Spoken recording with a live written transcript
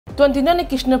29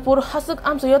 Kishnapur hasuk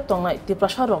amsayo tongnai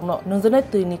tiprasha rokno nungjanai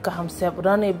tuini kaham sep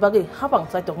rane bagi habang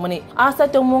saitokmani a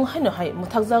saitokmung haino hai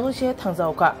muthakjago se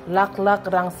thangjauka lakh lakh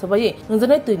rang sabai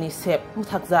nungjanai tuini sep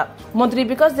muthakjak Montri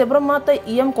Bikash Phiyokrwma tai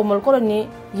Kamal koroni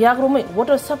yagrumai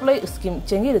water supply scheme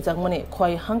chengi rijagmani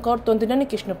khoi hangkor 29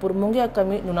 Kishnapur mungya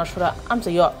kami nunasura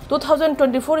amsayo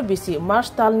 2024 BC March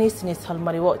talni sini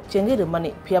salmariwo chengi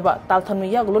rimani phiaba Talthambo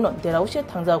yaglono derau se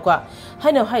thangjauka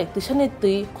haino hai tisani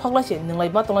tui khogla se ninglai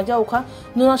ba tonga jauka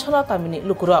nunasura kamini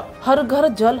lukuro har ghar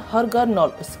jal har ghar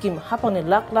nol scheme hapani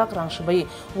lakh lakh rang sabai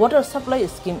water supply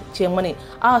scheme chengmani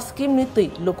a scheme ni tui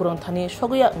lukurong thani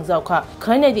sogoya jauka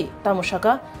khainai di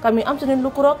tamushaka kami amchani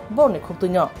lukurok borne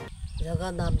khuktunya jaga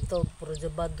nam to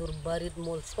Projabadur Barit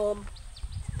Mulsom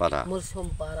para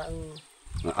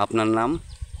আপনার নাম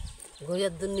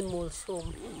গোয়াদুনি মুলসুম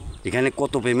এখানে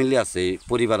কত family আছে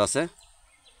পরিবার আছে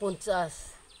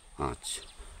 50 আচ্ছা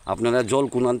আপনারা জল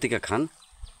কোন থেকে খান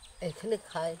এখানে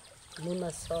খায় নুনা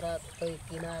সরাত কই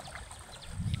কিনার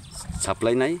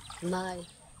সাপ্লাই নাই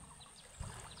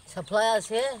সাপ্লাই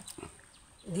আছে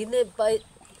দিনে পাই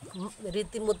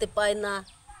রীতিমতে পায় না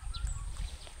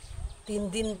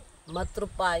 3 দিন মাত্র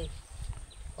পায়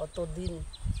অত দিন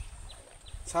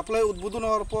সাপ্লাই উদ্বোধন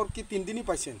হওয়ার পর কি 3 দিনই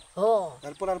পাইছেন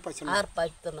এরপর আর পাইছেন আর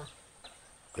পাইতো না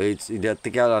এই ইদার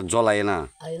থেকে আর জল আয় না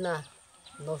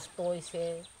নষ্ট হইছে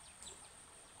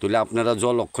তাহলে আপনারা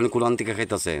জল অক্ষণে কোন থেকে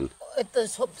খাইতেছেন এটা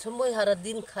সব সময় সারা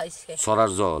দিন খাইছে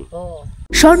সরার জল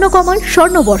স্বর্ণকমল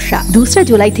স্বর্ণবর্ষা 2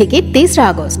 জুলাই থেকে 23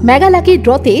 আগস্ট মেগা লাকি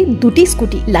ড্রতে 2টি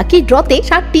স্কুটি লাকি ড্রতে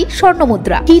 7টি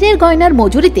স্বর্ণমুদ্রা হীরের গয়নার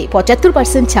মজুরিতে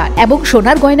 75% ছাড় এবং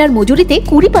সোনার গয়নার মজুরিতে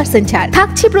 20% ছাড়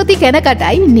থাকছে প্রতি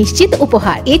কেনাকাটায় নিশ্চিত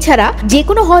উপহার এছাড়া যে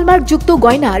কোনো হলমার্ক যুক্ত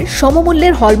গয়নার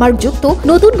সমমূল্যের হলমার্ক যুক্ত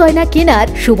নতুন গয়না কেনার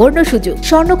সুবর্ণ সুযোগ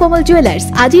স্বর্ণকমল জুয়েলার্স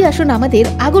আজই আসুন আমাদের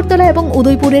আগরতলা এবং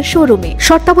উদয়পুরের শোরুমে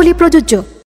শর্তাবলী প্রযোজ্য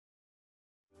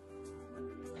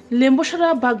Lembosara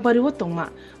Bagbariwo Tongma,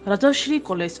 Rajashri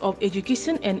College of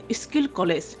Education and Skill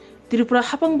College, Tripura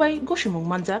Hapangbai Goshimung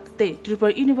Manjak, Te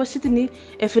Tripura University ni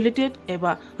affiliated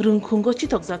eba Rungkhungo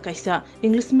Chitokja Kaisa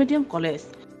English Medium College.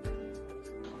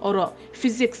 Oro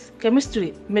Physics, Chemistry,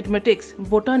 Mathematics,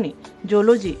 Botany,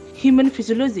 Geology, Human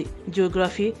Physiology,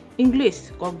 Geography, English,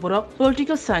 Kokborok,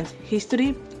 Political Science, History,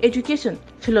 Education,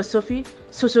 Philosophy,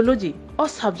 Sociology, or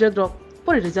subject rock.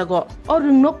 Porijago or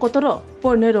rungno kotoro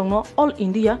porne rongno all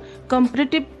India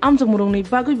competitive amjamurungni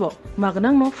bagibo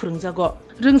magnangno frungjago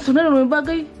rungsuna rongni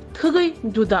bagai thugai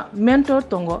juda mentor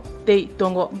tongo tei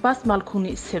tongo bas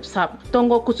malkhuni sepsap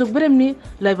tongo kuchuk bremni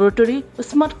laboratory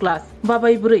smart class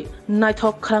babai buri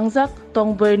naithok khrangjak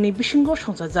tongboyni bisingo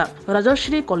songsajak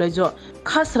Rajashri College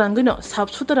khas rangino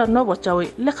sabsutara nobo chawi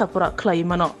lekhapura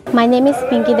khlaimano. My name is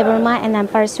Phiyokrwma and I'm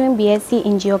pursuing BSc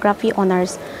in Geography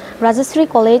Honours. Rajashri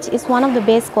College is one of the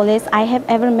best colleges I have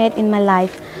ever met in my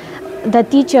life. The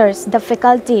teachers, the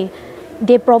faculty,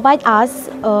 they provide us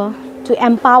to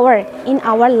empower in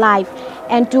our life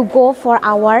and to go for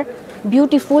our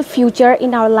beautiful future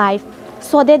in our life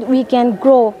so that we can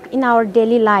grow in our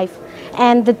daily life.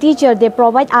 And the teacher, they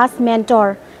provide us mentor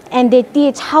and they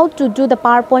teach how to do the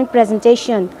PowerPoint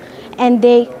presentation and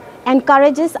they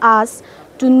encourages us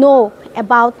to know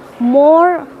about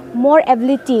more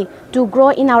ability to grow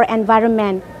in our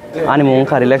environment. Ani mung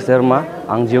Phiyokrwma Phiyokrwma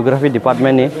ang geography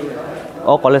department ni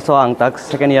o college so ang tak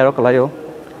second year o kalayo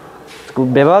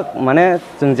bebak mane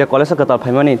jeng je college katal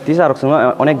phaimani teacher rok sung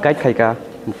onek guide khaika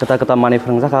kata mani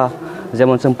phrungjaka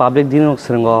jemon jeng public din rok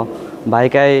srungo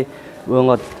bhaikai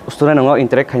ungo student ngo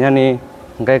interact khainani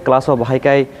ngai class o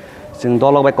bhaikai jeng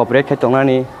dolok bai cooperate khai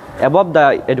tongnani above the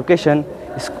education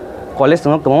college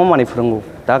ngo tomo mani phrungu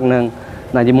tak nang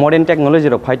na di modern technology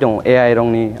rok phaitong AI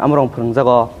rongni amrong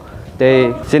phrungjago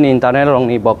tei sin internet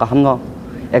rongni bo kahamno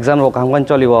exam rok kahamgan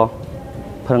cholibo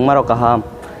phrungma rok kaham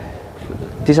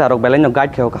teacher rok belai no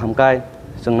guide kheo kahamkai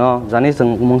jungno jani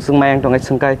jung mungsung mayang tongai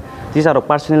sungkai teacher rok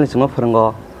personally jungno phrungo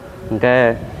engke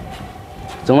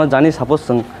jungno jani suppose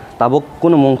jung tabo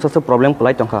kuno mungsa problem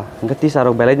kulai tongkha engke teacher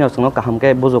rok belai no jungno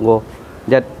kahamkai bojogo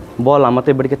that bo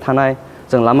lamate bidike thanai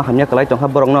jung lama hamya kulai tongkha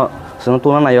borokno jung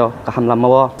tuna nayo kaham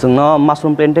lamao jungno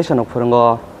mushroom plantation ok phrungo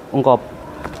ungko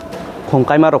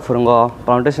khongkaima rok phrungo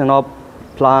plantation of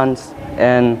plants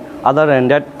and other than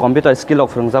that computer skill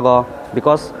ok phrungjago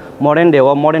because modern day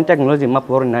or modern technology ma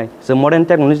porinai so modern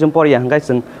technology pori hangai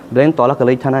jung brain tola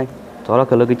kalai thanai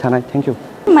thank you.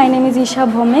 My name is Isha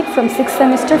Bhomik from 6th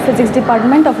semester Physics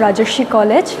Department of Rajashri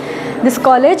College. This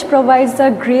college provides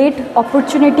a great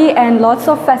opportunity and lots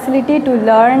of facility to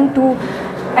learn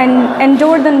and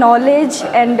endure the knowledge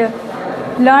and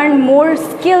learn more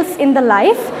skills in the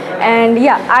life. And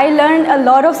yeah, I learned a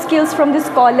lot of skills from this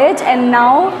college, and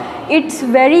now it's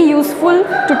very useful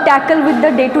to tackle with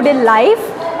the day-to-day life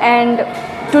and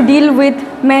to deal with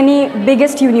many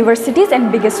biggest universities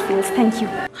and biggest fields. Thank you.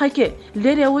 Haike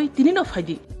leriawi tini no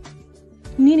faidi.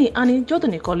 Nini ani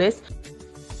jodoni college,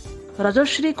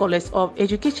 Rajarshri College of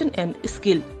Education and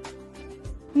Skill.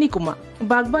 Nikuma,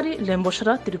 Bagbari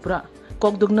Lemboshara Tripura.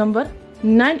 Kokdug number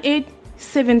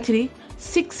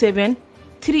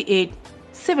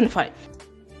 9873673875.